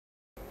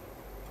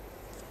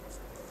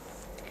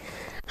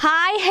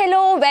Hi hello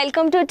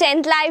welcome to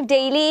 10th live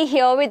daily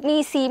here with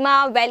me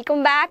Seema.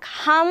 Welcome back.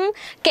 हम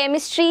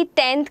chemistry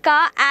 10th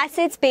का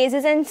acids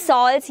bases and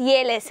salts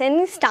ये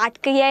lesson start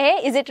किया है।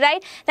 Is it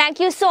right?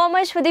 Thank you so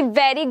much for the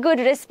very good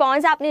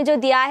response आपने जो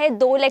दिया है।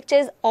 2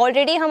 lectures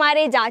already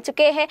हमारे जा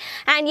चुके हैं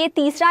एंड ये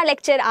तीसरा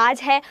लेक्चर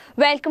आज है।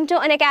 Welcome to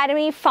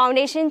Unacademy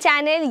foundation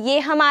channel. ये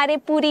हमारे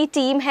पूरी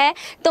टीम है।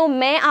 तो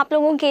मैं आप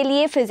लोगों के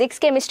लिए फिजिक्स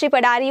केमिस्ट्री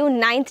पढ़ा रही हूँ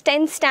 9th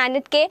 10th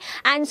स्टैंडर्ड के,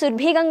 and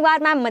Surabhi Gangwar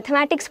ma'am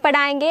mathematics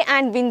पढ़ाएंगे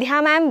एंड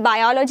विंध्या मैम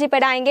बायोलॉजी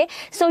पढ़ाएंगे।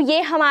 सो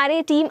ये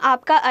हमारी टीम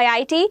आपका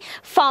आईआईटी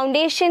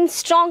फाउंडेशन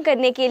स्ट्रॉन्ग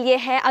करने के लिए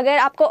है। अगर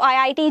आपको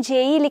आईआईटी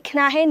जेई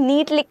लिखना है,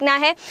 नीट लिखना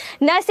है,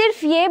 न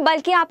सिर्फ ये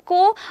बल्कि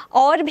आपको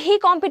और भी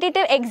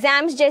कॉम्पिटिटिव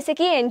एग्जाम्स जैसे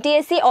कि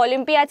एनटीएससी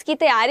ओलंपियाड्स की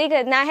तैयारी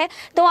करना है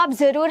तो आप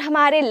ज़रूर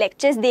हमारे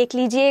लेक्चर्स देख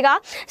लीजिएगा।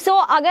 सो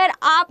अगर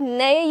आप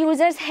नए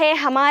यूज़र्स हैं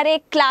हमारे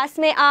क्लास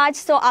में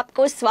आज तो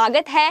आपको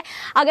स्वागत है।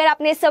 अगर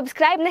आपने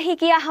सब्सक्राइब नहीं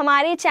किया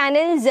हमारे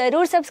चैनल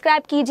ज़रूर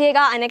सब्सक्राइब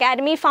कीजिएगा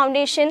Unacademy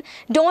foundation.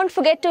 Don't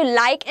forget to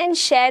like and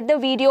share the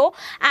video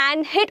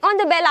and hit on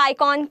the bell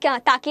icon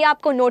ताकि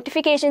आपको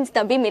notifications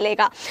तभी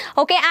मिलेगा।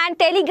 ओके, एंड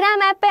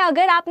टेलीग्राम ऐप पे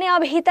अगर आपने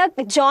अभी तक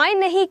ज्वाइन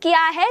नहीं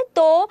किया है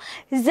तो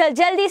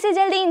जल्दी से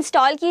जल्दी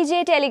इंस्टॉल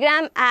कीजिए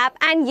टेलीग्राम ऐप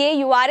एंड ये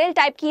URL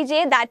टाइप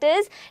कीजिए, दैट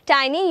इज़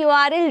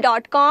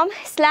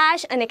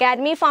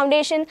tinyurl.com/unacademy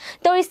foundation।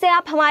 तो इससे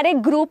आप हमारे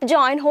ग्रुप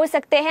ज्वाइन हो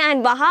सकते हैं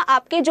एंड वहाँ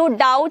आपके जो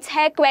डाउट्स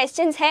है,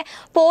 क्वेश्चंस है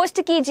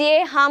पोस्ट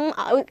कीजिए, हम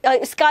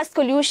इसका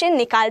सोल्यूशन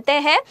निकालते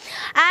हैं।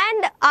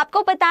 एंड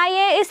आपको पता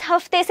है इस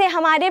हफ्ते से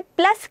हमारे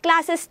प्लस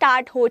क्लासेस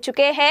स्टार्ट हो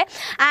चुके हैं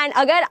एंड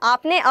अगर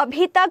आपने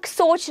अभी तक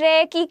सोच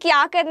रहे कि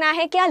क्या करना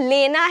है, क्या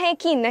लेना है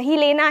कि नहीं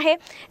लेना है,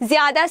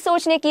 ज़्यादा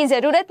सोचने की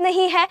ज़रूरत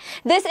नहीं है।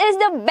 This is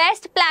the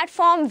best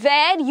platform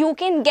where you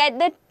can get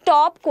the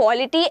top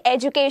quality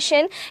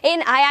education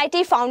in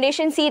IIT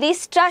foundation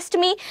series, trust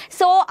me.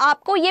 सो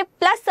आपको ये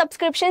प्लस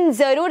सब्सक्रिप्शन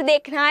ज़रूर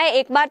देखना है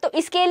एक बार। तो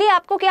इसके लिए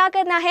आपको क्या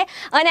करना है,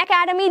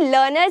 अनअकैडमी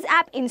लर्नर्स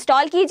ऐप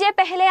इंस्टॉल कीजिए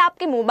पहले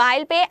आपके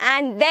मोबाइल पे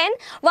एंड देन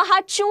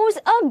वहाँ चूज़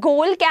अ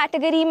गोल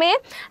कैटेगरी में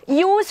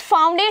use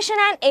foundation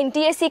and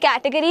NTSC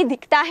category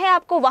दिखता है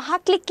आपको, वहाँ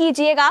क्लिक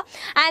कीजिएगा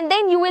and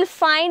then you will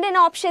find an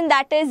option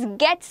that is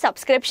get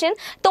subscription.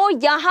 तो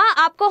यहाँ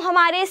आपको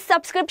हमारे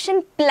सब्सक्रिप्शन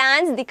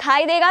प्लान्स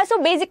दिखाई देगा। So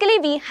basically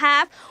we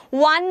have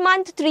 1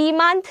 month, 3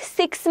 month,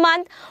 6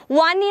 month,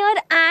 1 year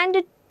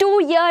and 2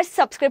 year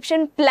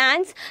subscription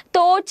plans.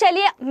 तो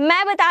चलिए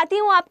मैं बताती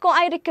हूँ आपको।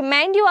 आई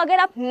रिकमेंड यू, अगर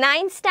आप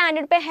 9th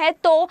स्टैंडर्ड पे है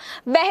तो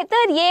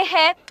बेहतर ये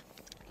है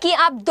कि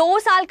आप 2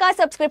 साल का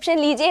सब्सक्रिप्शन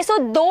लीजिए। सो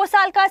 2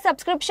 साल का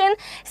सब्सक्रिप्शन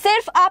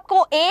सिर्फ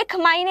आपको एक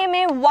महीने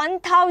में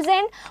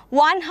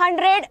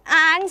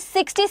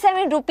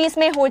 1167 रुपीज़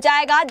में हो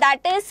जाएगा,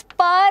 दैट इज़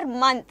पर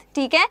मंथ।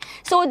 ठीक है,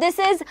 so this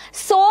is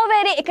so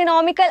very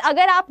economical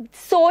अगर आप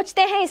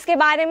सोचते हैं इसके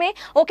बारे में।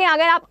 ओके,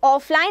 अगर आप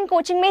ऑफलाइन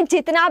कोचिंग में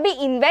जितना भी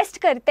इन्वेस्ट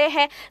करते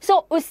हैं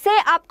सो उससे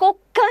आपको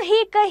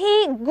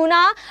कहीं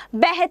गुना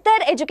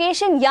बेहतर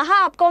एजुकेशन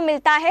यहाँ आपको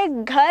मिलता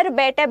है घर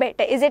बैठे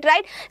बैठे। Is it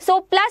right? So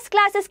plus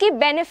classes key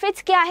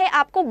benefits क्या है,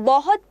 आपको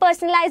बहुत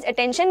पर्सनलाइज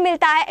अटेंशन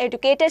मिलता है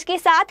एजुकेटर्स के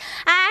साथ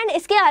एंड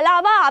इसके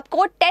अलावा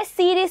आपको टेस्ट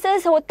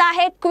सीरीज होता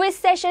है, क्विज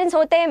सेशंस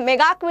होते हैं,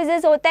 मेगा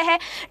क्विजेस होते हैं,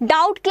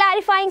 डाउट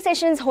क्लैरिफाइंग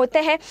सेशंस होते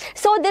हैं।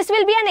 So this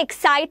will be an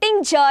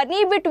exciting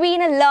journey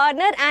between a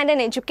learner and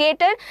an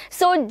educator.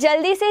 सो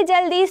जल्दी से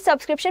जल्दी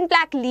सब्सक्रिप्शन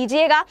पैक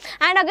लीजिएगा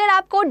एंड अगर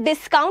आपको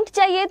डिस्काउंट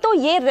चाहिए तो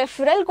ये रेफरल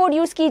कोड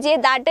यूज कीजिए,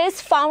 दैट इज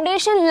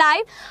फाउंडेशन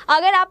लाइव।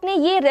 अगर आपने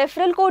ये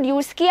रेफरल कोड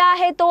यूज किया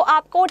है तो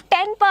आपको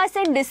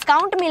 10%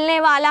 डिस्काउंट मिलने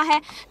वाला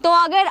है। तो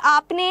अगर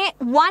आपने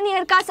 1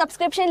 ईयर का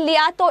सब्सक्रिप्शन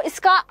लिया तो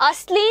इसका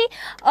असली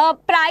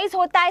प्राइस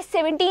होता है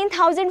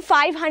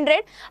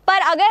 17,500,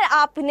 पर अगर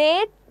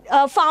आपने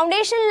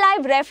foundation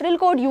live referral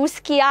code use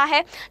किया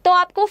है तो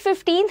आपको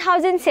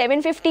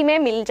 15,750 में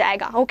मिल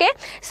जाएगा। ओके,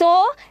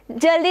 सो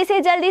जल्दी से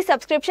जल्दी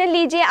सब्सक्रिप्शन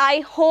लीजिए। आई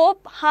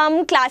होप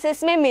हम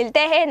क्लासेस में मिलते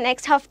हैं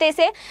नेक्स्ट हफ्ते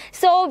से।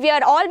 So we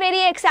are all very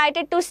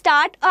excited to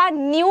start a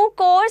new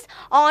course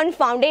on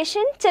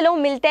foundation. चलो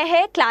मिलते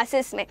हैं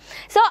क्लासेस में।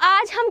 सो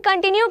आज हम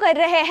कंटिन्यू कर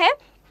रहे हैं।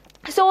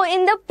 सो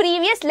इन द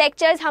प्रीवियस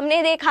लेक्चर्स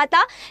हमने देखा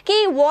था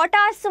कि what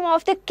are some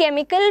of the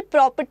chemical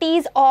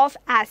properties of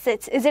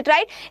acids. Is it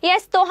right?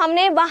 Yes, तो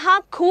हमने वहाँ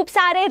खूब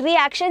सारे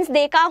रिएक्शंस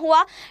देखा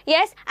हुआ।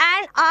 यस,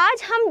 एंड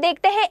आज हम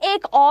देखते हैं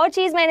एक और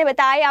चीज़ मैंने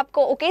बताया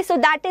आपको। Okay, so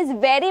that is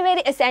very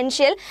very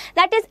essential,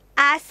 that is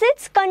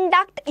acids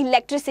conduct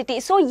electricity.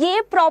 सो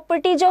ये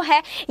प्रॉपर्टी जो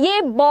है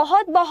ये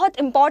बहुत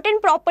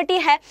इंपॉर्टेंट प्रॉपर्टी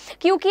है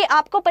क्योंकि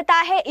आपको पता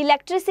है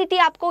इलेक्ट्रिसिटी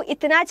आपको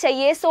इतना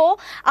चाहिए। सो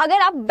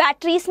अगर आप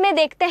बैटरीज में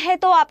देखते हैं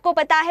तो आपको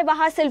पता है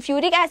वहाँ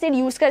सल्फ्यूरिक एसिड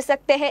यूज़ कर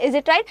सकते हैं। Is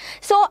it right?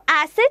 So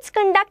acids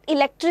conduct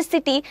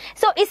electricity.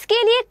 सो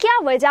इसके लिए क्या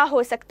वजह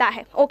हो सकता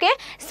है? ओके,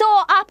 सो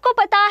आपको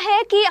पता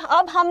है कि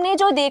अब हमने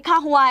जो देखा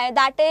हुआ है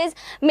that is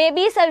may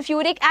be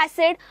sulphuric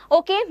acid,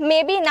 okay,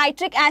 may be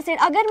nitric acid.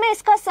 अगर मैं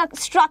इसका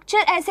स्ट्रक्चर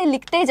ऐसे ऐसे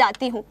लिखते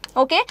जाती हूँ।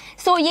 ओके,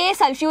 सो ये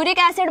सल्फ्यूरिक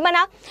एसिड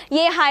बना,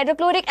 ये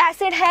हाइड्रोक्लोरिक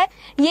एसिड है,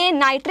 ये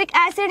नाइट्रिक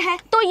एसिड है।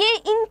 तो ये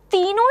इन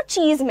तीनों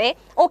चीज में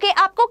ओके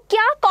आपको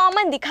क्या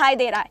कॉमन दिखाई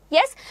दे रहा है?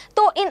 यस,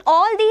 तो in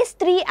all these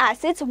 3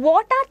 acids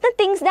what are the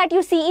things that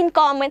you see in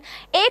common?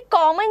 एक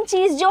कॉमन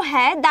चीज जो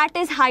है that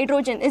is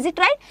hydrogen. Is it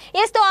right?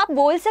 Yes, तो आप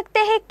बोल सकते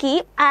हैं कि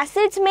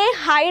एसिड्स में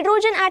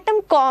हाइड्रोजन एटम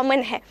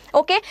कॉमन है।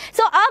 ओके,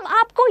 सो अब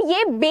आपको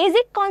ये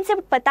बेसिक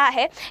कॉन्सेप्ट पता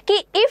है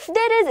कि if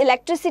there is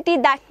electricity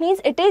that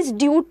means it is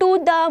due to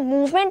the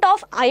movement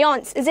of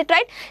ions. Is it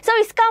right? सो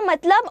इसका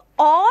मतलब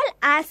all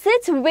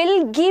acids will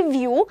give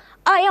you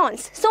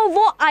ions. So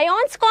वो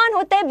ions कौन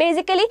होते हैं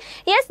basically?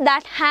 Yes,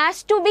 that has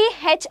to be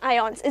H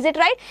ions. Is it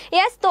right?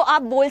 Yes, तो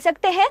आप बोल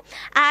सकते हैं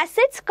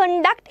acids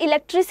conduct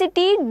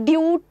electricity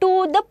due to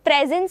the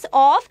presence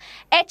of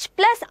H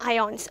plus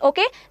ions.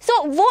 Okay, so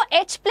वो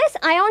H plus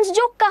ions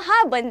जो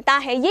कहाँ बनता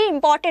है ये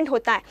important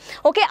होता है.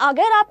 Okay,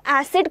 अगर आप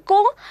acid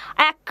को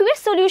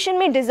aqueous solution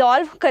में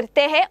dissolve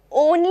करते हैं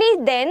only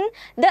then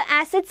the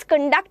acids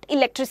conduct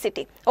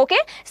electricity.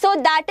 Okay, so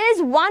that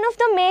is one of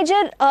the major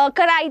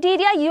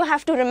criteria you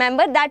have to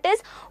remember, that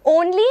is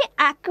only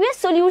aqueous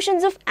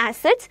solutions of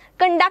acids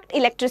conduct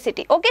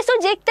electricity. Okay, so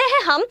देखते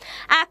हैं हम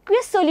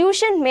aqueous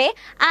solution में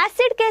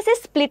acid कैसे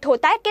split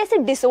होता है, कैसे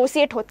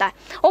dissociate होता है.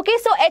 Okay,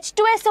 so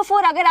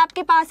H2SO4 अगर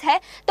आपके पास है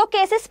तो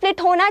कैसे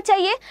split होना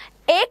चाहिए?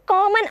 एक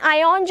कॉमन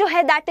आयन जो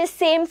है that is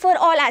same for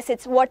all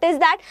acids. What is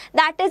that?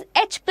 That is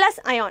H plus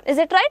ion. Is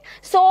it right?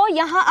 सो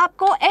यहाँ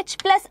आपको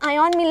H प्लस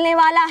आयन मिलने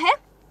वाला है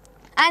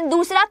एंड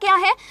दूसरा क्या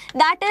है?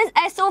 That is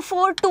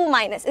SO4 2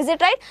 minus. Is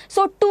it right?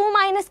 So 2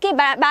 minus के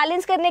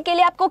बैलेंस करने के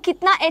लिए आपको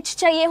कितना H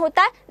चाहिए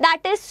होता है?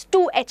 That is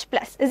 2H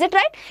plus. Is it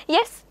right?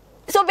 Yes.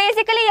 So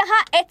basically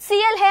यहाँ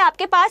HCl है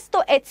आपके पास,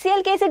 तो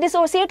HCl कैसे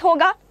डिसोसिएट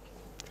होगा?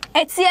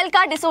 HCl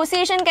का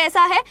डिसोसिएशन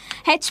कैसा है?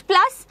 H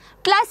plus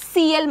plus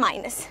Cl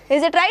minus.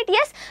 Is it right?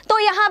 Yes. तो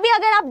यहाँ भी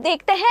अगर आप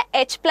देखते हैं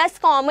H प्लस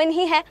कॉमन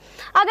ही है.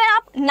 अगर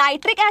आप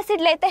नाइट्रिक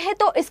एसिड लेते हैं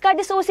तो इसका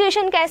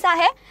डिसोसिएशन कैसा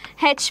है?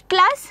 H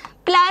plus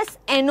plus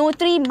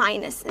NO3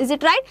 minus. Is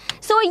it right?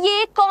 सो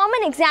ये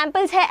कॉमन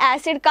एग्जाम्पल्स है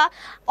एसिड का.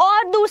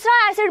 और दूसरा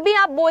एसिड भी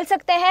आप बोल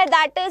सकते हैं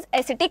that is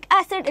acetic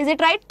acid. Is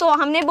it right? तो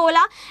हमने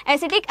बोला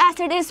acetic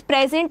acid is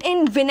present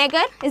in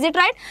vinegar. Is it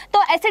right?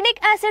 तो एसिटिक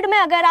एसिड में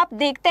अगर आप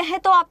देखते हैं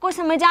तो आपको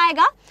समझ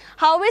आएगा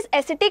how is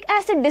acetic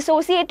acid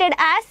dissociated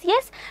as.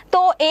 Yes,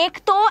 तो एक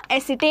तो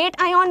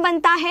एसिटेट आयन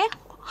बनता है.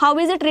 How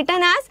is it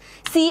written as?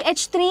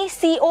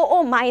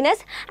 CH3COO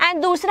minus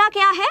and दूसरा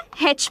क्या है?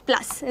 H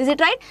plus. Is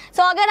it right?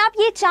 सो अगर आप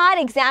ये 4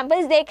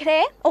 एग्जाम्पल्स देख रहे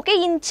हैं ओके,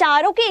 इन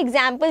चारों के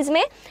एग्जाम्पल्स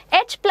में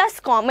H प्लस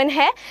कॉमन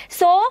है.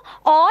 So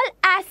all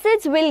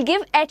acids will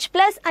give H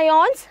plus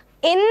ions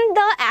in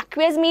the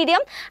aqueous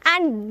medium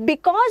and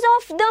because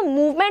of the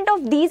movement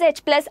of these H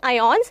plus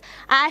ions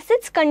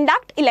acids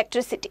conduct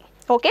electricity.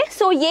 Okay,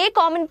 सो ये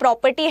common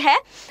property है.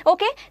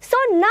 Okay,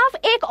 सो नव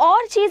एक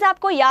और चीज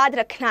आपको याद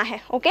रखना है.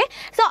 ओके,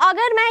 सो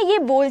अगर मैं ये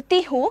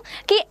बोलती हूँ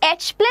कि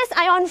H प्लस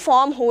आयन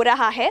फॉर्म हो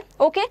रहा है.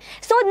 ओके,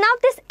 सो नव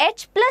this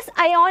H plus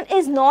ion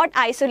is not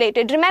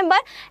isolated. Remember,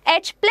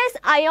 H plus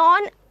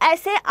ion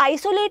ऐसे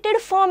आइसोलेटेड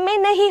फॉर्म में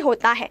नहीं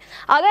होता है.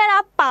 अगर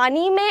आप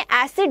पानी में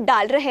एसिड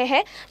डाल रहे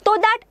हैं तो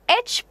that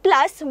H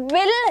plus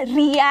will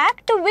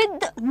react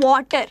with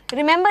water.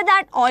 Remember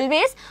that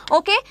always.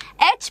 Okay,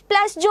 H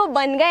plus जो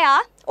बन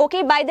गया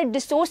okay by the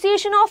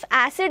dissociation of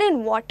acid in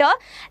water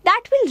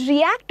that will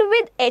react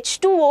with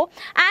H2O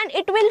and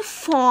it will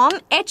form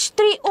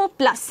H3O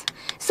plus.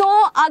 so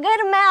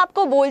अगर मैं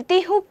आपको बोलती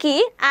हूँ कि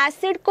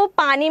acid को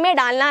पानी में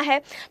डालना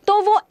है तो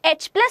वो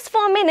H प्लस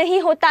फॉर्म में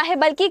नहीं होता है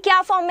बल्कि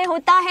क्या फॉर्म में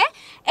होता है?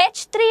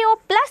 H3O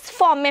प्लस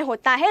फॉर्म में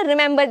होता है.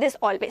 Remember this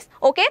always.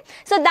 Okay,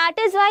 so that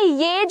is why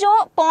ये जो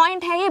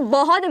पॉइंट है ये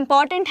बहुत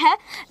इंपॉर्टेंट है.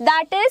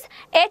 That is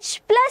H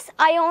plus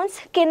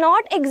ions can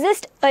not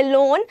exist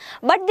alone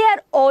but they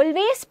are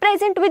always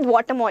present with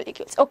water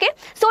molecules. okay,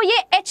 so ये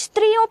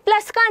H3O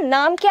plus का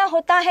नाम क्या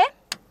होता है?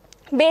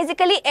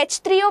 Basically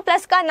H3O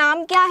plus का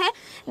नाम क्या है?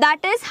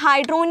 That is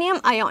hydronium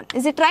ion.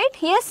 Is it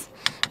right? Yes.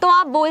 तो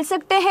आप बोल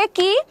सकते हैं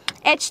कि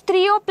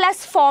H3O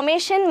plus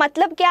formation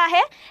मतलब क्या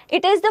है?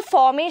 It is the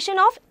formation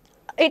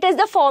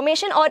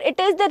or it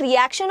is the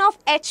reaction of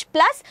H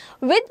plus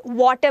with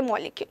water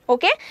molecule.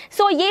 okay,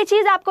 so ये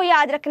चीज आपको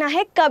याद रखना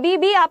है. कभी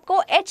भी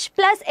आपको H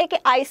plus एक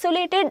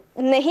isolated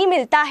नहीं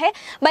मिलता है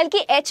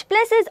बल्कि H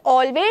plus is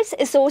always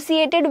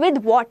associated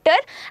with water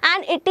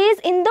and it is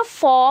in the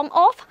form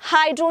of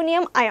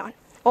hydronium ion.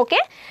 Okay,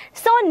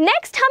 so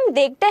next हम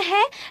देखते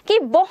हैं कि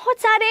बहुत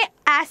सारे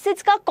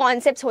एसिड्स का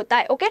कॉन्सेप्ट होता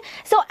है. ओके,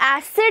 सो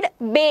एसिड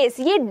बेस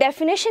ये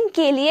डेफिनेशन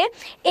के लिए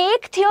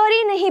एक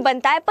थ्योरी नहीं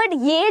बनता है, पर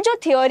ये जो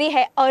थ्योरी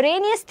है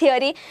Arrhenius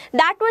theory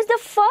that was the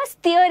first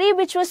theory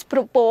which was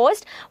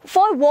proposed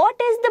for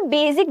what is the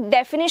basic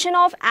definition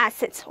of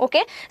acids.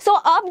 Okay, सो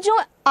अब जो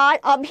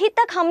अभी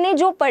तक हमने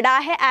जो पढ़ा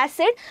है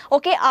एसिड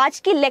ओके आज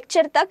की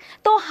लेक्चर तक,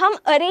 तो हम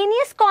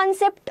अरेनियस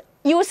कॉन्सेप्ट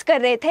यूज कर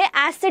रहे थे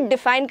एसिड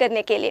डिफाइन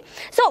करने के लिए.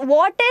 So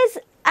what is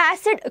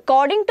acid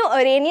according to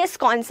Arrhenius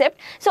concept.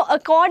 So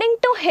according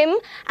to him,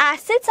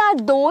 acids are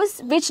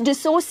those which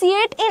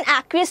dissociate in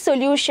aqueous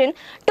solution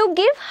to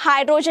give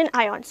hydrogen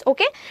ions.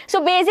 Okay,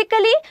 so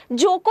basically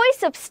जो कोई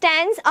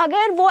substance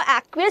अगर वो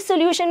aqueous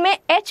solution में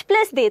H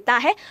plus देता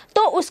है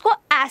तो उसको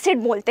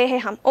acid बोलते हैं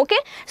हम. Okay,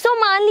 so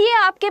मान लिए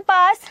आपके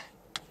पास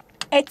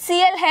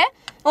HCl है.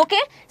 ओके,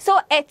 सो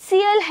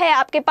HCl है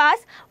आपके पास,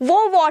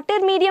 वो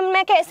वाटर मीडियम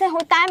में कैसे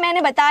होता है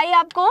मैंने बताया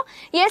आपको.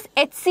 यस,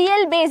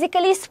 HCl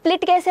बेसिकली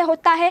स्प्लिट कैसे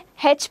होता है,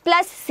 H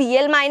plus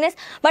Cl minus,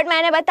 but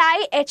मैंने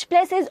बताया H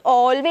plus is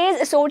always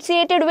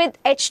associated with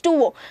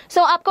H2O.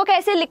 सो आपको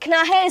कैसे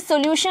लिखना है इस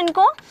सॉल्यूशन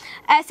को,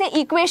 ऐसे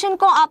इक्वेशन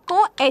को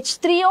आपको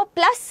H3O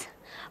plus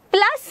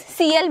plus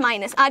Cl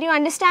minus. Are you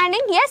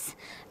understanding? Yes,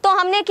 तो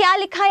हमने क्या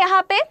लिखा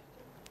यहाँ पे,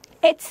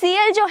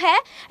 HCl जो है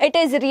it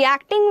is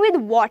reacting with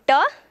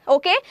water,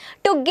 okay,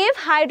 to give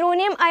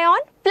hydronium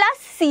ion plus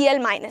Cl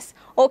minus.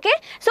 Okay,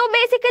 so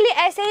basically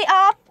ऐसे ही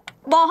आप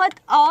बहुत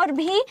और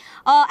भी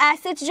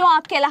एसिड्स जो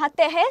आप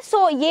कहलाते हैं,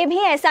 सो ये भी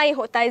ऐसा ही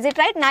होता है. Is it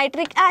right?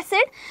 Nitric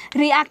acid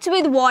reacts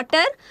with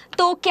water,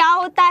 तो क्या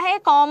होता है,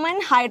 common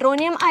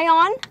hydronium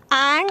ion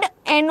and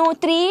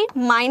NO3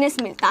 minus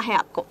मिलता है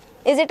आपको.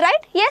 Is it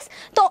right? यस,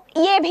 तो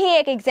ये भी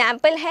एक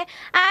एग्जाम्पल है.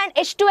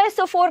 एंड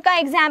H2SO4 का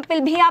एग्जाम्पल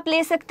भी आप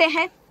ले सकते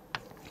हैं.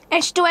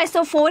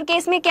 H2SO4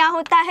 केस में क्या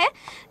होता है,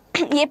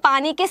 ये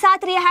पानी के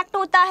साथ रिएक्ट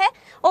होता है.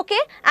 ओके,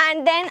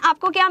 एंड देन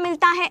आपको क्या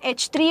मिलता है,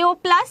 H3O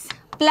plus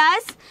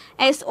plus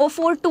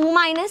SO4 2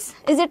 minus.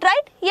 Is it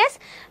right? Yes,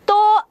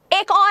 तो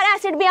एक और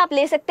एसिड भी आप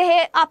ले सकते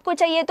हैं, आपको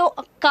चाहिए तो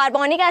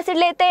कार्बोनिक एसिड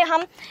लेते हैं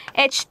हम,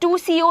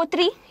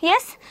 H2CO3.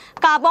 यस,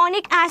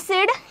 कार्बोनिक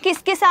एसिड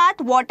किसके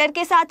साथ, वाटर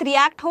के साथ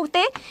रिएक्ट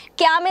होते,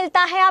 क्या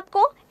मिलता है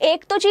आपको,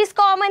 एक तो चीज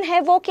कॉमन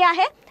है, वो क्या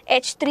है,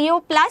 H3O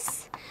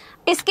प्लस,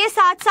 इसके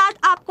साथ साथ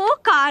आपको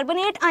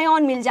कार्बोनेट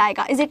आयन मिल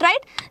जाएगा. Is it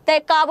right? तो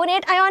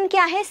कार्बोनेट आयन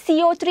क्या है,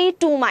 CO3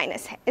 2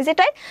 माइनस है. Is it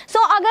right? सो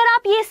अगर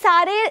आप ये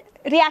सारे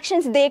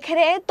रिएक्शंस देख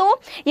रहे हैं तो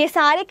ये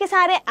सारे के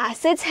सारे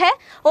एसिड्स है.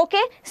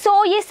 ओके,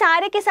 सो ये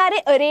सारे के सारे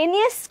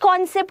अरेनियस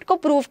कॉन्सेप्ट को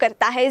प्रूव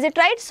करता है. Is it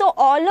right? So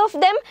all of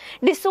them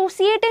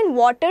dissociate in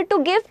water to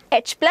give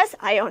H plus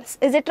ions.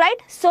 Is it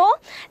right? So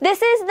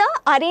this is the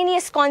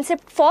Arrhenius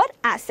concept for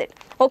acid.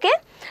 Okay,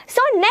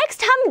 so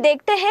next हम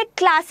देखते हैं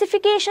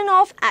classification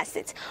of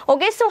acids.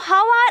 Okay, so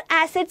how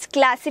are acids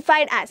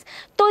classified as,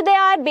 तो they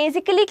are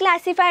basically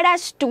classified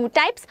as two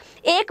types.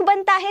 एक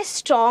बनता है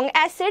strong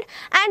acid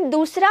and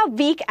दूसरा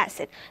weak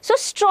acid. So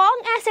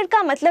strong acid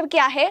का मतलब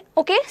क्या है,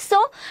 okay,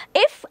 so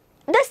if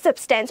the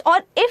substance or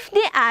if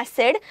the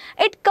acid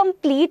it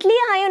completely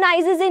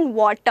ionizes in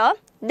water,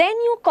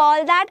 then you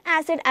call that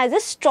acid as a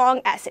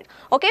strong acid.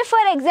 Okay, for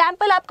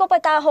example आपको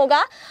पता होगा,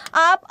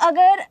 आप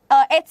अगर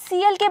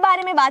HCl के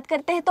बारे में बात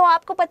करते हैं तो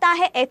आपको पता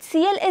है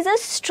HCl is a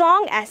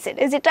strong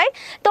acid. Is it right?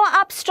 तो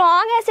आप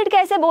strong acid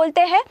कैसे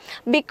बोलते हैं,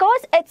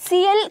 because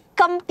HCl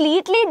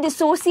completely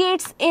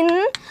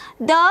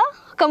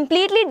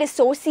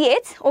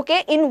dissociates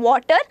okay, in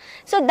water,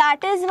 so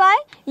that is why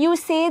you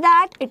say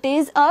that it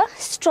is a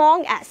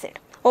strong acid.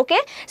 Okay,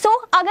 सो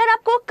अगर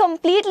आपको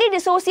कंप्लीटली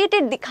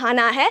डिसोसिएटेड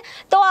दिखाना है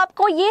तो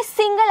आपको ये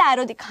सिंगल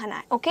एरो दिखाना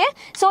है. ओके,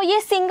 सो ये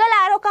सिंगल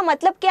एरो का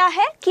मतलब क्या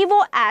है कि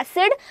वो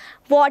एसिड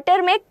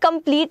वाटर में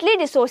कंप्लीटली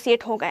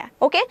डिसोसिएट हो गया.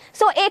 ओके,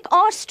 सो एक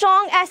और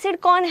स्ट्रॉन्ग एसिड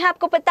कौन है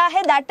आपको पता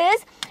है, that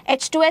is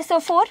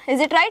H2SO4.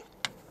 Is it right?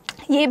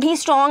 ये भी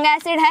स्ट्रॉन्ग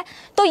एसिड है,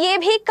 तो ये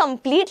भी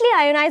कंप्लीटली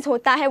आयोनाइज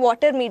होता है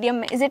वाटर मीडियम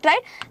में. Is it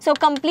right? So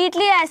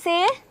completely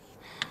ऐसे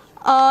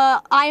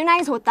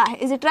आयोनाइज होता है.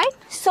 Is it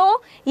right? सो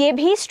ये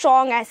भी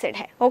स्ट्रॉन्ग एसिड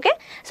है. ओके,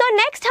 सो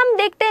नेक्स्ट हम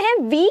देखते हैं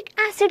वीक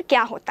एसिड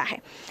क्या होता है.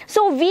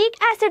 सो वीक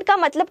एसिड का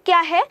मतलब क्या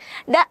है,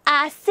 the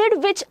acid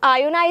which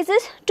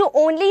ionises to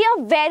only a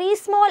very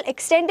small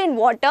extent in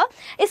water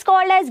is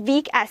called as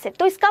weak acid.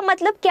 तो इसका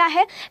मतलब क्या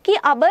है कि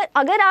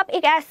अगर आप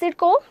एक एसिड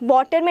को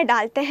वाटर में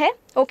डालते हैं,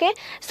 ओके,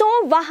 सो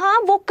वहाँ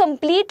वो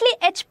कंप्लीटली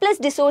H प्लस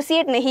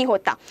डिसोसिएट नहीं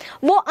होता,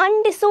 वो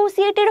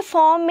अनडिसोसिएटेड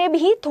फॉर्म में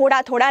भी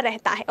थोड़ा थोड़ा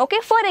रहता है. ओके,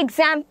 फॉर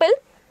एग्जाम्पल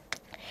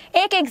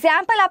एक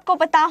एग्जाम्पल आपको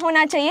पता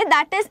होना चाहिए,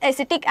 that is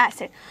acetic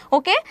acid.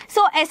 Okay,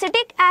 so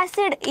acetic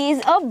acid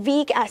is a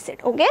weak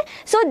acid. Okay,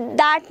 so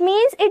that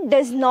means it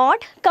does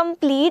not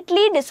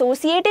completely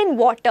dissociate in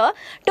water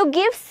to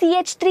give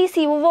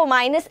CH3COO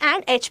minus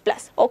and H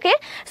plus. Okay,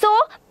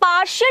 so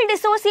partial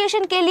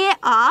dissociation के लिए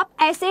आप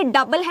ऐसे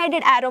double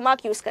headed arrow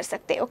mark use कर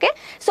सकते हैं. Okay,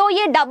 सो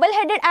ये double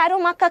headed arrow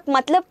mark का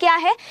मतलब क्या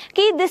है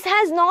कि this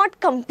has not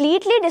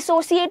completely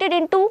dissociated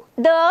into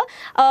the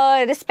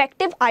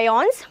respective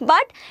ions,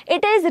 but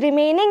it is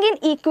remaining in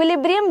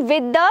equilibrium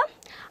with the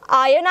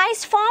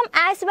ionized form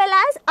as well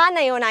as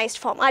unionized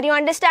form. Are you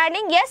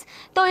understanding? Yes,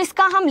 तो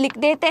इसका हम लिख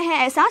देते हैं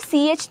ऐसा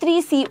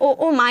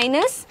CH3COO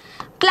minus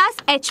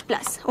plus H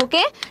plus.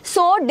 Okay,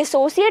 so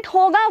dissociate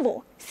होगा वो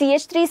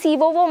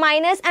CH3COO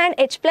minus and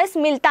H plus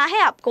मिलता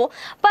है आपको,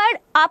 पर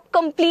आप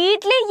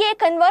completely ये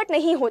convert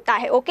नहीं होता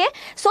है. ओके,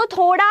 सो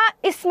थोड़ा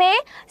इसमें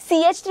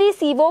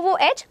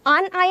CH3COOH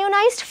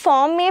unionized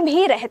form में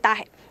भी रहता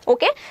है.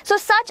 Okay, so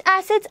such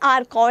acids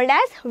are called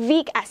as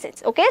weak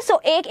acids. Okay,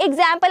 सो एक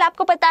एग्जाम्पल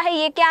आपको पता है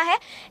ये क्या है,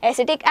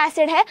 एसिटिक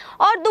एसिड है,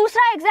 और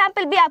दूसरा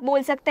एग्जाम्पल भी आप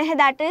बोल सकते हैं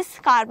that is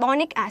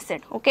carbonic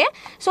acid. Okay,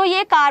 सो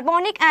ये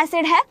कार्बोनिक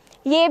एसिड है,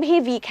 ये भी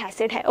वीक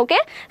एसिड है। ओके,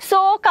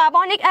 सो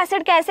कार्बोनिक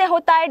एसिड कैसे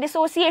होता है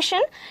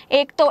डिसोसिएशन,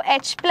 एक तो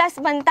H+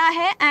 बनता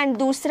है एंड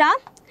दूसरा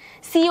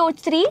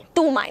CO3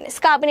 2-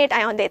 कार्बोनेट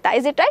आयन देता है,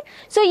 इज इट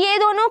राइट। सो ये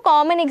दोनों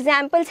कॉमन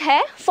एग्जाम्पल्स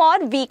है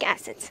फॉर वीक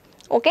एसिड्स।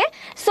 ओके,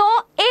 सो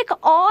एक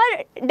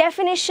और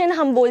डेफिनेशन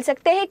हम बोल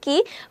सकते हैं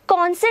कि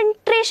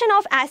कॉन्सेंट्रेशन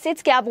ऑफ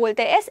एसिड्स क्या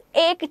बोलते हैं।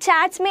 एक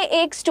चैट्स में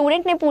एक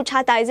स्टूडेंट ने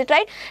पूछा था, इज इट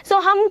राइट। सो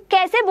हम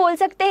कैसे बोल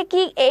सकते हैं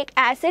कि एक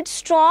एसिड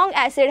स्ट्रॉन्ग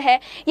एसिड है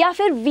या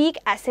फिर वीक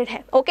एसिड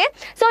है। ओके,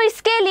 सो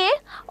इसके लिए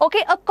okay,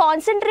 a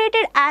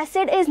concentrated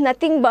acid is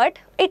nothing but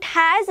it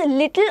has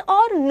little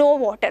और नो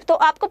वाटर। तो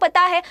आपको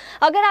पता है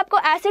अगर आपको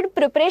एसिड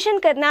प्रिपरेशन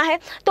करना है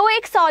तो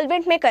एक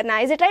सॉल्वेंट में करना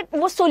है, इज इट राइट,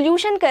 वो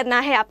सोल्यूशन करना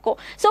है आपको,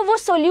 सो वो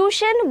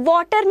सोल्यूशन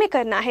वाटर में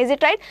करना है, इज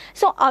इट राइट।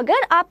 सो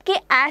अगर आपके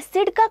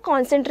एसिड का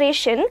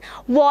कॉन्सेंट्रेशन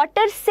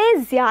वाटर से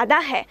ज़्यादा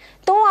है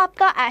तो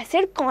आपका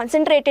एसिड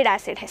कॉन्सेंट्रेटेड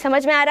एसिड है,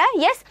 समझ में आ रहा है।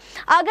 यस,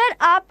 अगर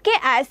आपके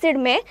एसिड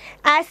में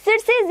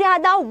एसिड से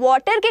ज़्यादा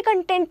वाटर के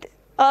कंटेंट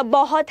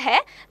बहुत है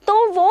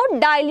तो वो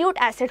डाइल्यूट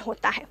एसिड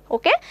होता है।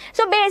 ओके,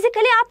 सो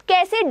बेसिकली आप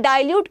कैसे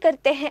डाइल्यूट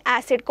करते हैं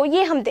एसिड को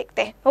ये हम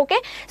देखते हैं। ओके,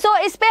 सो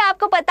इस पे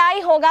आपको पता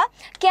ही होगा,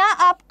 क्या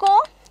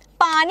आपको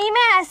पानी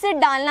में एसिड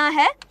डालना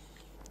है,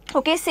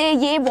 ओके, से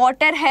ये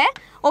वाटर है।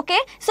 ओके,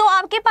 सो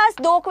आपके पास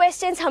दो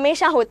क्वेश्चंस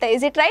हमेशा होते हैं,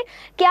 इज इट राइट,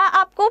 क्या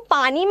आपको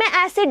पानी में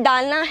एसिड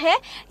डालना है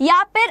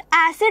या फिर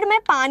एसिड में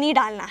पानी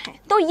डालना है।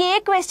 तो ये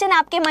क्वेश्चन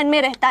आपके मन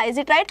में रहता है, इज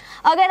इट राइट।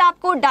 अगर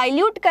आपको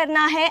डाइल्यूट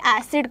करना है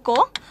एसिड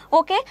को,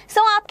 ओके,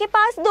 सो आपके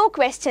पास दो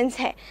क्वेश्चंस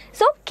है।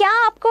 सो क्या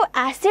आपको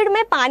एसिड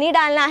में पानी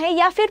डालना है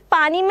या फिर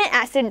पानी में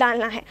एसिड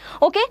डालना है।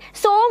 ओके,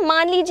 सो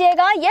मान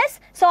लीजिएगा यस,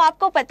 सो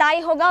आपको पता ही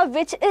होगा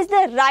which is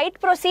the right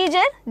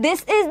procedure,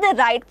 this is the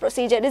right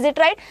procedure, is it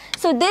right.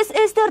 So this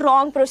is the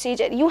wrong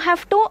procedure, you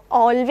have to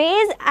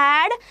always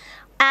add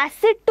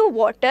acid to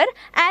water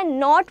and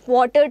not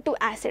water to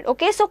acid।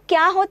 Okay, सो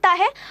क्या होता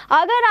है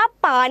अगर आप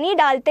पानी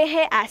डालते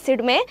हैं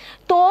acid में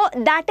तो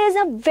that is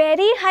a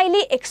very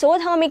highly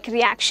exothermic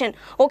reaction.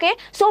 Okay,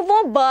 सो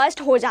वो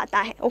बर्स्ट हो जाता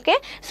है। Okay,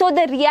 so the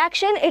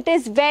reaction it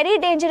is very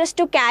dangerous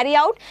to carry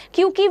out,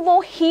 क्योंकि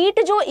वो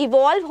हीट जो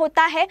इवॉल्व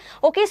होता है,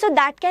 okay, so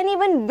that can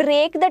even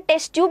break the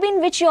test tube in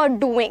which you are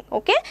doing.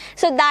 Okay,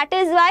 so that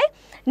is why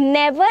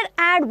never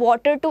add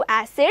water to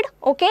acid।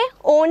 okay,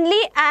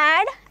 only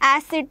add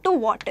acid to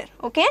water।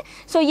 okay,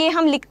 so ये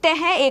हम लिखते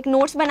हैं, एक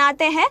notes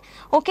बनाते हैं।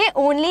 okay,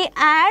 only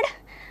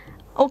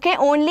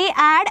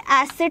add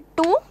acid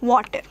to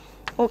water।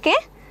 okay,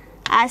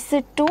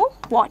 acid to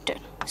water।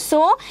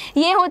 सो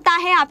ये होता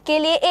है आपके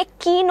लिए एक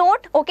की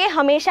नोट। ओके,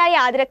 हमेशा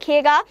याद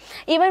रखिएगा,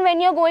 even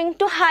when you are going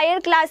to hire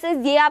classes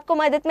ये आपको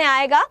मदद में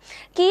आएगा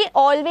कि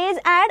always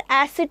add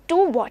acid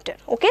to water.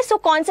 Okay, so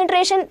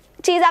concentration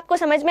चीज़ आपको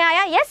समझ में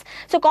आया। Yes,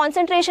 so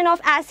concentration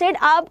of acid,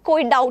 अब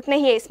कोई डाउट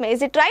नहीं है इसमें,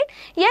 इज इट राइट।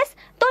 यस,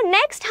 तो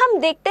नेक्स्ट हम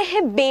देखते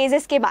हैं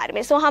बेसिस के बारे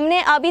में। सो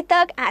हमने अभी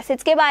तक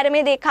एसिड्स के बारे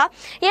में देखा।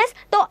 यस,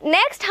 तो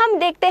नेक्स्ट हम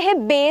देखते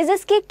हैं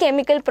बेसिस की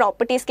केमिकल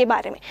प्रॉपर्टीज के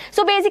बारे में।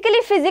 सो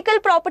बेसिकली फिजिकल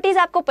प्रॉपर्टीज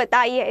आपको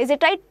पता ही है, इज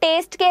इट राइट।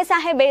 टेस्ट कैसा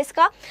है बेस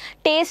का,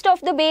 test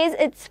of the base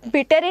it's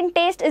bitter in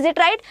test, is it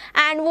right,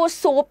 and वो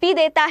सोपी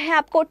देता है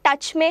आपको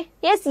टच में।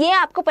 यस, ये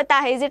आपको पता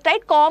है, is it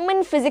right,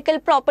 common physical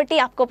property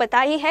आपको पता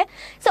ही है।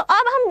 सो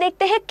अब हम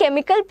देखते हैं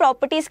केमिकल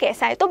प्रॉपर्टीज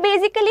कैसा है। तो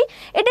basically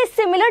it is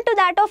similar to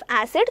that of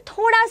acid,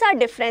 थोड़ा सा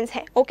डिफरेंस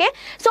है। ओके,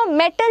 सो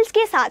मेटल्स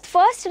के साथ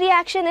first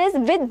reaction is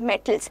with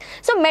metals.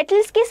 So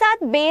metals के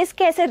साथ बेस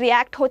कैसे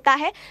रिएक्ट होता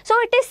है,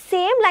 so it is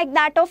same like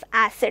that of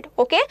acid.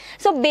 Okay,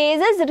 so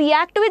bases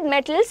react with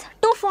metals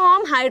to form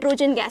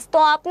hydrogen gas. तो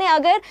आपने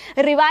अगर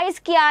रिवाइज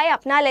किया है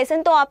अपना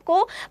लेसन तो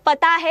आपको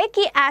पता है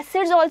कि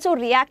acids also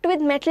react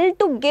with metal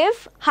to give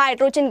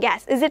hydrogen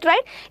gas, is it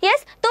right.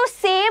 Yes, तो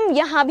सेम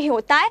यहाँ भी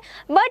होता है,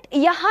 बट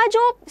यहाँ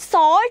जो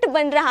सॉल्ट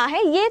बन रहा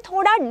है ये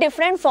थोड़ा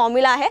डिफरेंट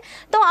फॉर्मूला है,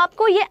 तो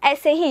आपको ये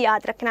ऐसे ही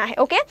याद रखना है।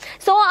 ओके,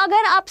 सो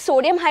अगर आप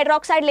सोडियम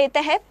हाइड्रोक्साइड लेते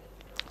हैं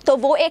तो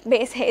वो एक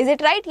बेस है, इज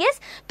इट राइट। यस,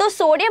 तो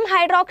sodium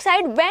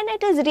hydroxide when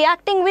it is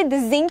reacting with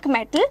zinc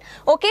metal,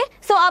 okay,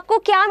 सो आपको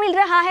क्या मिल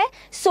रहा है,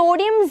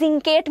 सोडियम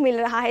जिंकेट मिल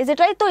रहा है, इज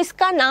इट राइट। तो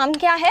इसका नाम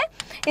क्या है,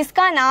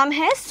 इसका नाम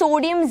है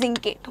सोडियम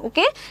जिंकेट।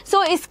 ओके,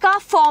 सो इसका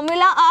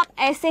फॉर्मूला आप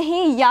ऐसे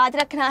ही याद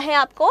रखना है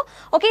आपको।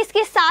 ओके,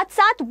 इसके साथ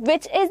साथ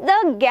which is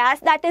the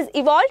gas that is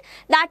evolve,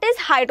 that is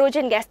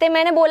hydrogen gas. तो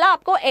मैंने बोला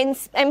आपको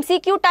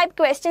MCQ टाइप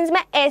क्वेश्चंस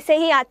में ऐसे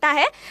ही आता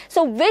है।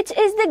 सो which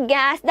is the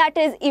gas that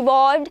is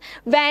evolved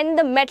when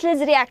the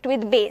metals react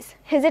with base,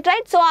 is it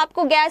right? So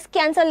आपको gas के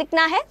आंसर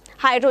लिखना है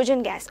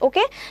हाइड्रोजन गैस।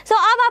 ओके, सो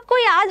अब आपको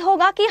याद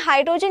होगा कि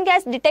हाइड्रोजन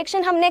गैस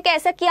डिटेक्शन हमने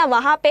कैसे किया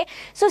वहां पे।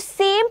 सो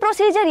सेम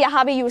प्रोसीजर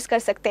यहाँ भी यूज कर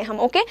सकते हैं हम।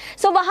 ओके,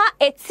 सो वहाँ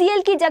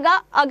HCl की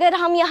जगह अगर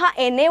हम यहाँ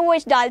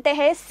NaOH डालते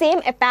हैं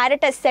सेम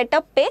अपैरेटस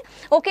सेटअप पे।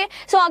 ओके,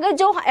 सो अगर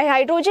जो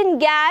हाइड्रोजन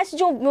गैस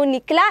जो वो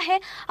निकला है,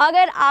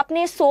 अगर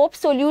आपने सोप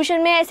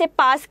सॉल्यूशन में ऐसे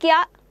पास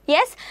किया,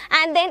 yes,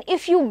 and then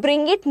if you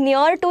bring it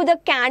near to the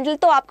candle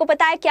तो आपको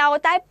पता है क्या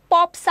होता है,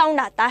 पॉप साउंड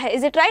आता है,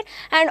 is it right,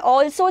 and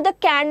also the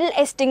candle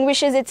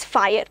extinguishes it's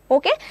fire,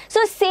 okay.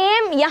 So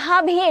same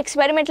यहाँ भी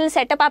एक्सपेरिमेंटल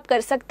सेटअप आप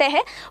कर सकते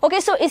हैं,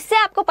 ओके। सो इससे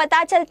आपको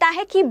पता चलता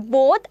है कि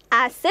both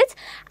acids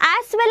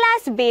as well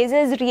as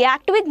bases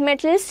react with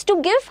metals to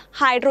give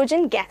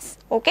hydrogen gas,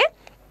 okay.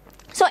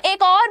 सो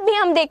एक और भी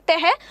हम देखते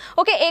हैं,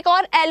 ओके, एक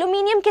और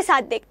एल्यूमिनियम के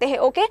साथ देखते हैं,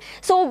 okay.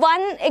 So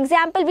one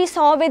example we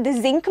saw with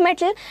zinc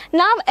metal.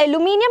 Now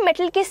aluminium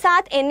metal के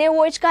साथ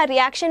NaOH का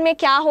रिएक्शन में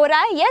क्या हो रहा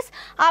है, यस,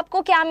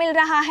 आपको क्या मिल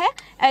रहा है,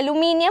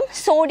 एल्यूमिनियम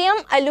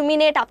सोडियम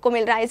एल्यूमिनेट आपको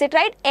मिल रहा है, is it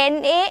right,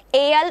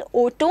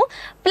 NaAlO2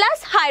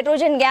 plus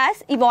hydrogen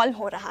gas evolve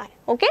हो रहा है,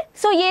 ओके।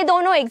 सो ये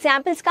दोनों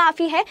एग्जाम्पल्स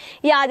काफ़ी है,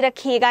 याद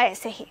रखिएगा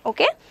ऐसे ही,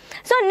 ओके।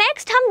 सो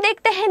नेक्स्ट हम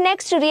देखते हैं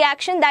next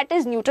reaction that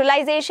is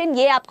neutralisation.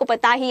 ये आपको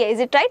पता ही है,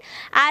 is it right,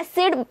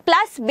 acid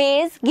plus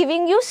base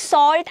giving you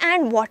salt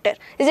and water,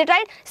 is it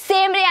right.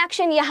 Same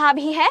reaction यहाँ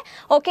भी है,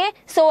 ओके।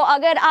 सो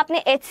अगर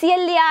आपने HCl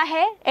लिया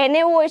है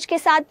NaOH के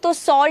साथ तो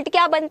सॉल्ट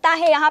क्या बनता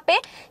है, यहाँ पे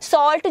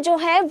सॉल्ट जो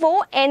है वो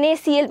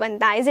NaCl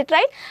बनता है, is it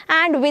right,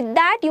 and with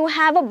that you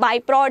have a by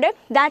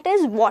product that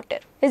is water,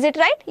 is it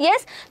right,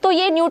 yes. तो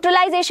ये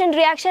न्यूट्रलाइजेशन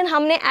रिएक्शन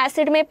हमने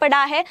एसिड में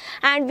पढ़ा है,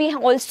 and we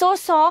also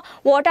saw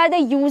what are the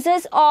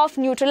uses of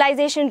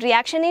neutralisation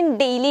reaction in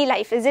daily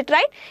life, is it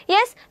right,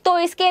 yes. तो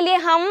इसके लिए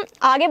हम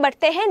आगे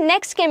बढ़ते हैं,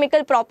 नेक्स्ट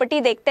केमिकल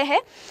प्रॉपर्टी देखते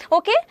हैं,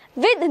 okay.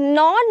 With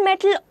non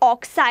metal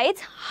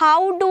oxides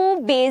how do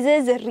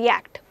bases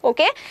react,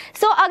 okay.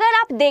 सो अगर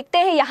आप देखते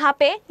हैं यहाँ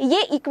पे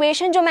ये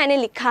इक्वेशन जो मैंने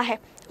लिखा है,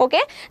 ओके।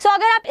 सो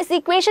अगर आप इस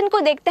इक्वेशन को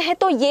देखते हैं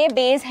तो ये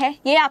बेस है,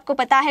 ये आपको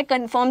पता है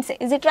कंफर्म से,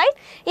 इज इट राइट,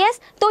 यस।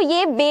 तो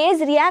ये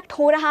बेस रिएक्ट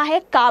हो रहा है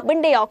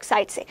कार्बन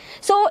डाइऑक्साइड से,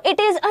 so it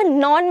is a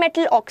non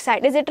metal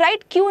oxide, is it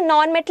right. क्यों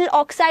नॉन मेटल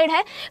ऑक्साइड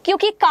है,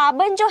 क्योंकि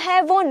कार्बन जो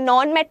है वो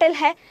नॉन मेटल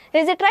है,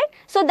 is it right,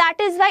 so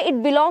that is why it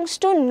belongs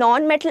to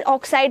non metal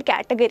oxide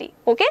category,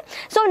 okay.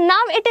 So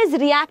now it is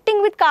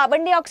reacting with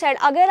carbon dioxide.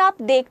 अगर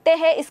आप देखते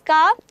हैं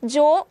इसका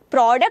जो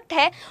प्रोडक्ट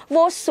है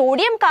वो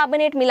सोडियम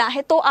कार्बोनेट मिला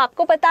है, तो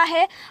आपको पता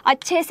है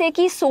अच्छे से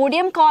कि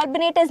sodium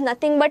carbonate is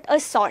nothing but a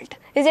salt,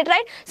 is it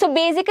right. So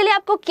basically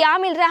आपको क्या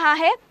मिल रहा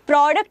है,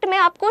 प्रोडक्ट में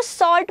आपको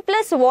सॉल्ट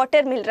प्लस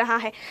वाटर मिल रहा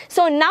है।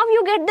 So now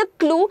you get the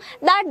clue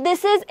that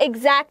this is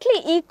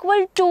exactly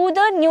equal to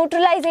the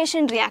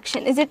neutralisation reaction,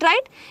 is it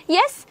right,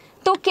 yes.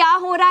 तो क्या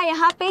हो रहा है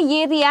यहाँ पे,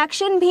 ये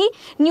रिएक्शन भी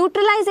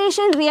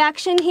न्यूट्रलाइजेशन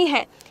रिएक्शन ही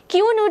है।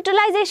 क्यों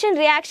न्यूट्रलाइजेशन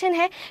रिएक्शन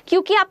है,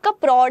 क्योंकि आपका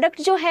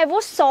प्रोडक्ट जो है वो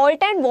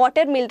सॉल्ट एंड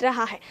वाटर मिल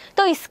रहा है।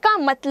 तो इसका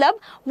मतलब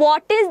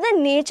what is the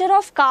nature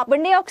of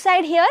carbon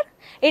dioxide here,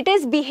 it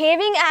is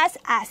behaving as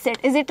acid,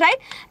 is it right,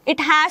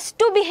 it has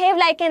to behave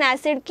like an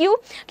acid. क्यों,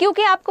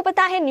 क्योंकि आपको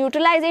पता है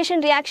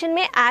न्यूट्रलाइजेशन रिएक्शन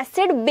में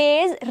acid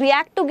base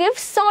react to give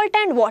salt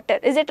and water,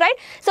 is it right.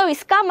 सो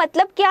इसका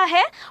मतलब क्या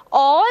है,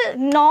 all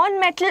non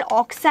metal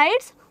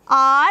oxides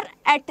are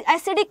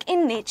acidic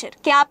in nature.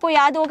 क्या आपको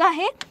याद होगा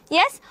है,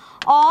 yes,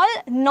 all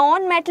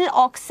non-metal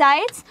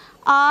oxides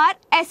are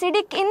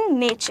acidic in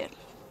nature,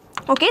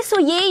 okay. सो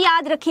ये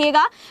याद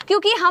रखिएगा,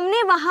 क्योंकि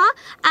हमने वहाँ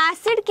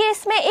एसिड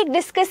केस में एक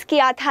डिस्कस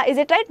किया था, is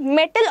it right,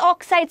 metal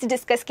oxides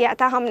discuss किया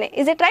था हमने,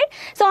 इज इट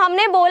राइट। सो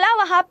हमने बोला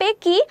वहाँ पे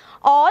कि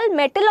all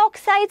metal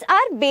oxides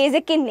are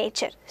basic in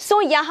nature.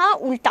 सो यहाँ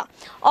उल्टा,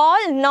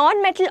 all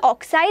non metal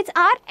oxides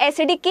are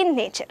acidic in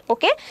nature,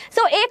 okay.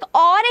 सो एक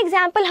और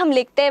एग्जाम्पल हम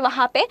लिखते हैं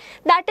वहाँ पे,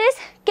 that is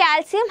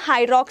calcium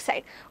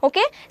hydroxide,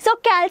 okay. So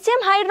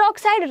calcium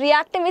hydroxide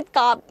react with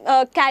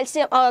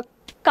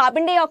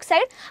carbon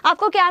dioxide,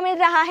 आपको क्या मिल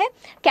रहा है,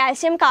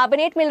 कैल्शियम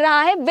कार्बोनेट मिल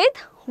रहा है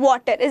with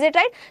water, is it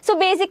right? So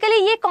basically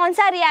ये कौन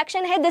सा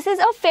रिएक्शन है, this is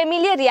a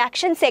familiar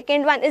reaction,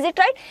 second one, is it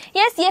right?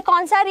 Yes, ये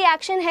कौन सा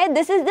रिएक्शन है,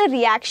 this is the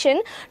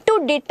reaction to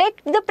detect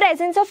the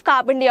presence of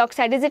carbon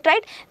dioxide, is it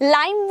right?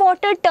 Lime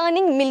water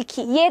turning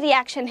milky, ये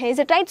reaction है, is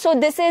it right? So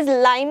this is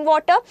lime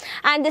water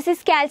and this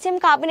is calcium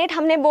carbonate.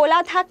 हमने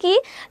बोला था कि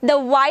the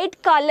white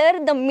color,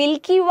 the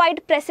milky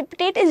white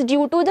precipitate is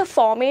due to the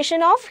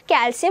formation of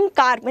calcium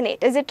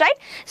carbonate, is it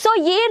right? So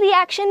ये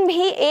reaction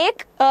भी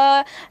एक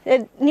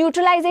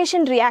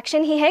neutralisation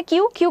reaction ही है।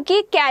 क्यों,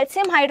 क्योंकि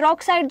कैल्शियम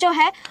हाइड्रोक्साइड जो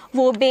है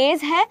वो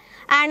बेस है,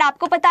 एंड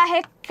आपको पता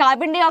है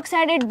carbon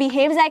dioxide it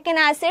behaves like an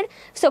acid,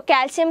 so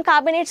calcium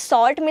carbonate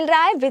salt मिल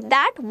रहा है, with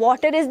that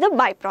water is the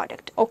by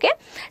product, okay.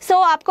 सो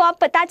आपको अब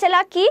पता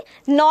चला कि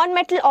नॉन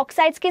मेटल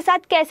ऑक्साइड्स के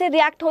साथ कैसे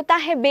रिएक्ट होता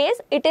है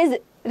base, it is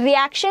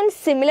reaction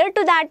similar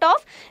to that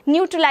of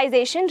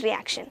neutralisation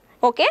reaction,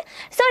 okay.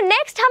 So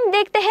next हम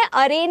देखते हैं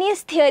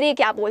अरेनियस थियोरी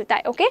क्या बोलता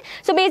है, okay.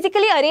 So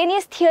basically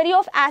Arrhenius theory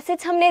of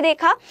acids हमने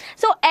देखा,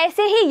 सो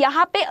ऐसे ही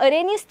यहाँ पे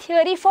अरेनियस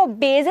थियोरी फॉर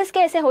बेसेस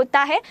कैसे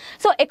होता है।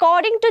 So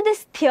according to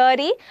this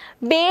theory,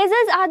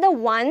 bases are the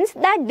ones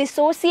that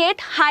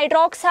dissociate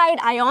hydroxide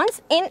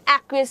ions in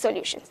aqueous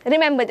solutions,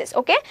 remember this,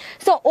 okay.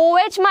 So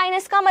OH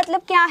minus का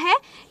मतलब क्या है,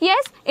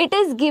 yes, it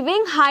is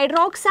giving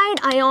hydroxide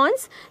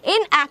ions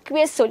in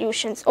aqueous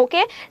solutions,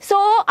 okay. सो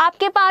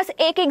आपके पास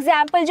एक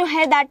example जो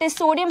है that is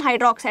sodium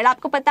hydroxide,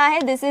 आपको पता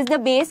है this is the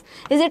base,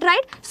 is it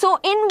right? So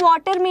in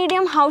water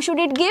medium how should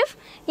it give?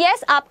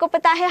 Yes, आपको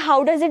पता है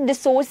how does it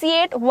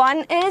dissociate?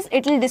 One is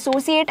it will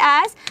dissociate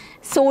as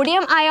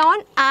sodium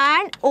ion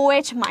and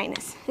OH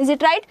minus, is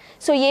it right?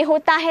 सो ये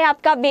होता है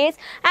आपका base.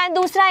 And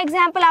दूसरा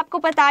example आपको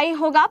पता ही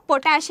होगा,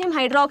 potassium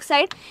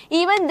hydroxide,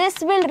 even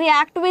this will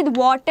react with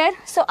water,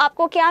 सो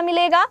आपको क्या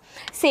मिलेगा?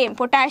 Same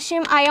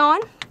potassium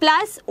ion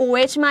plus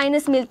OH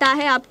minus मिलता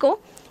है आपको।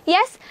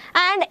 यस,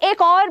 एंड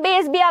एक और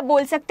बेस भी आप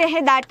बोल सकते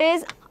हैं, दैट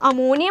इज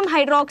अमोनियम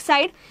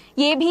हाइड्रोक्साइड,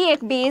 ये भी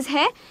एक बेस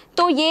है।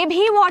 तो ये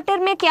भी वाटर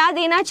में क्या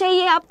देना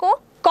चाहिए आपको?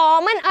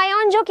 कॉमन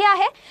आयन जो क्या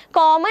है?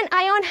 Common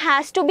ion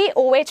has to be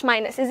OH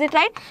minus, is it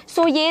right?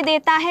 सो ये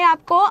देता है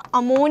आपको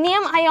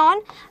ammonium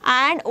ion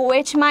and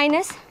OH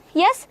minus.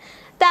 Yes,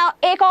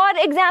 तो एक और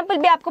एग्जाम्पल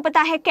भी आपको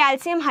पता है,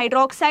 calcium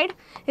hydroxide,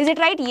 is it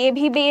right? ये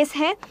भी बेस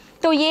है।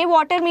 तो ये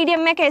वाटर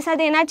मीडियम में कैसा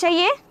देना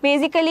चाहिए?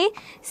 Basically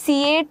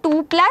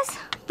Ca2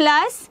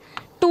 plus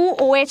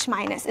 2OH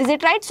minus, is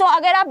it right? सो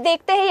अगर आप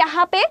देखते हैं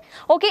यहाँ पे,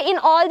 okay, in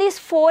all these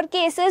 4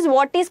 cases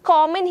what is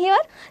common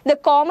here? The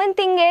common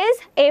thing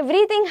is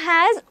everything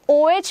has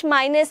OH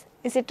minus,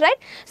 is it right?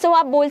 सो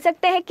आप बोल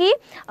सकते हैं कि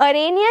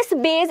Arrhenius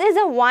base is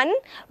a one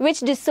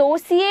which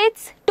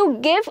dissociates to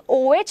give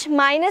OH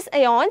minus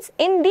ions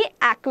in the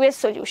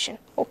aqueous solution.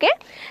 Okay,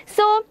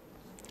 so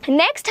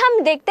next हम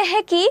देखते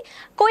हैं कि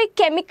कोई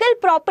केमिकल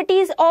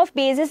प्रॉपर्टीज ऑफ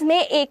बेसिस में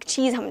एक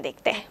चीज हम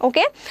देखते हैं।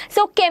 Okay,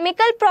 so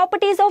chemical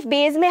properties of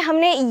base में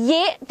हमने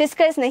ये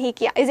डिस्कस नहीं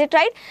किया, is it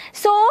right?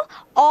 So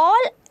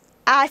all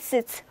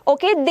acids,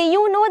 okay,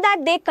 you know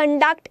that they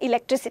conduct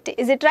electricity,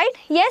 is it right?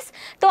 Yes,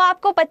 तो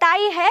आपको पता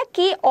ही है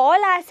कि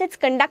all acids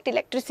conduct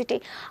electricity।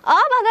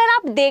 अब अगर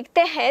आप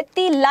देखते हैं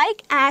कि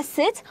like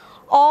acids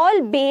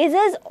all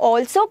bases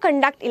also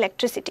conduct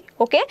electricity,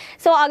 okay?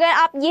 So अगर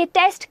आप ये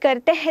टेस्ट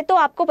करते हैं तो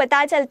आपको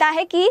पता चलता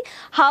है कि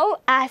how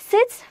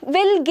acids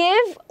will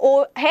give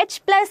H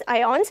plus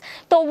ions,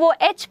 तो वो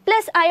H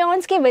plus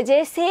ions की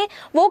वजह से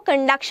वो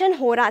conduction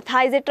हो रहा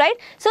था, is it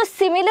right? So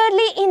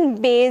similarly in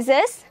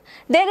bases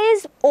there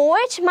is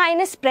OH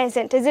minus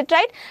present, is it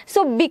right?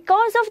 So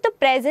because of the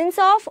presence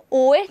of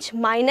OH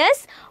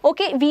minus,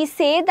 okay, we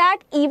say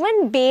that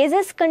even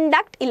bases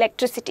conduct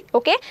electricity,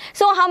 okay?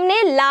 So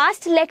हमने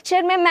last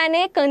lecture में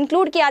मैंने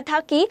conclude किया था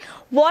कि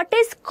what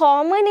is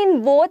common in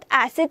both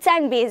acids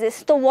and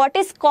bases? तो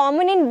what is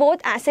common in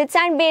both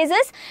acids and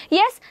bases?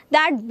 Yes,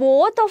 that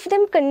both of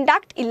them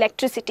conduct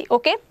electricity,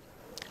 okay?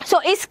 सो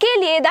इसके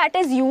लिए that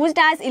is used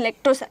as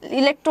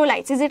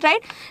electrolytes, is it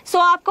right? सो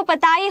आपको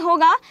पता ही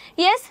होगा,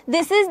 yes,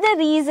 this is the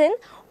reason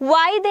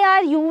why they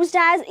are used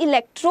as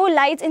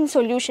electrolytes in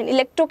solution।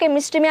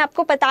 Electrochemistry में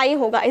आपको पता ही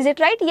होगा, is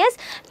it right? Yes,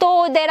 तो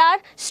there are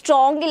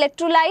strong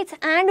electrolytes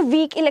and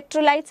weak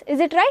electrolytes,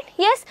 is it right?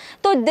 Yes,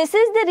 तो this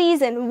is the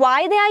reason why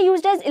they are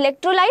used as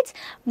electrolytes,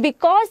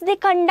 because they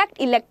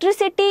conduct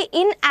electricity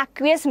in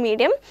aqueous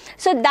medium,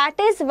 so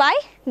that is why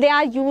they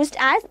are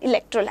used as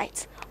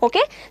electrolytes। Okay,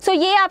 सो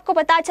ये आपको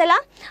पता चला।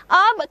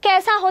 अब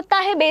कैसा होता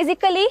है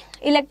basically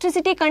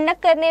electricity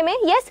conduct करने में?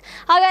 यस,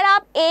 अगर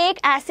आप एक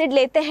एसिड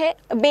लेते हैं,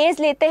 बेस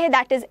लेते हैं,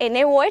 that is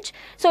NaOH,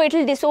 so it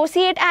will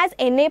dissociate as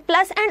Na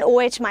plus and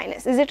OH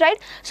minus, is it right?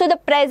 So the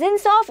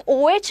presence of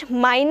OH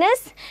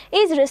minus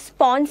is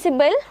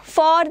responsible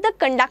for the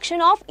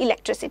conduction of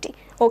electricity.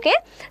 Okay,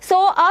 सो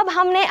अब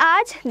हमने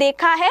आज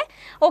देखा है,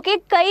 okay,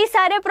 कई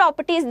सारे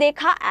properties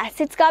देखा,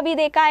 acids का भी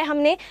देखा है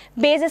हमने,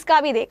 बेसिस का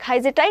भी देखा है,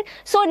 is it right?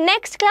 So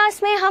next class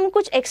में हम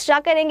कुछ एक्स्ट्रा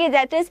करेंगे,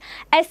 दैट इज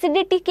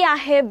एसिडिटी क्या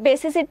है,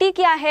 बेसिसिटी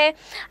क्या है,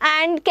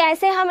 एंड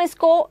कैसे हम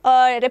इसको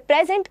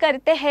रिप्रेजेंट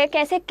करते हैं,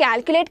 कैसे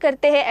कैलकुलेट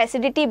करते हैं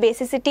एसिडिटी,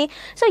 बेसिसिटी।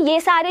 सो ये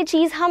सारे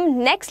चीज़ हम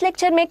नेक्स्ट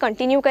लेक्चर में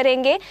कंटिन्यू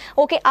करेंगे।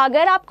 ओके,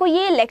 अगर आपको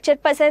ये लेक्चर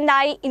पसंद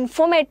आई,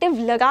 इंफॉर्मेटिव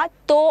लगा,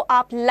 तो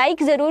आप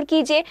लाइक ज़रूर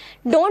कीजिए।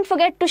 Don't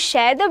forget to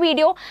share the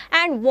video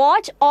and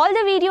watch all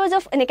the videos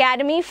of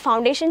Unacademy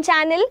Foundation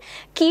channel.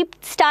 Keep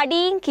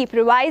studying, keep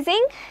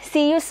revising.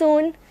 See you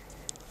soon.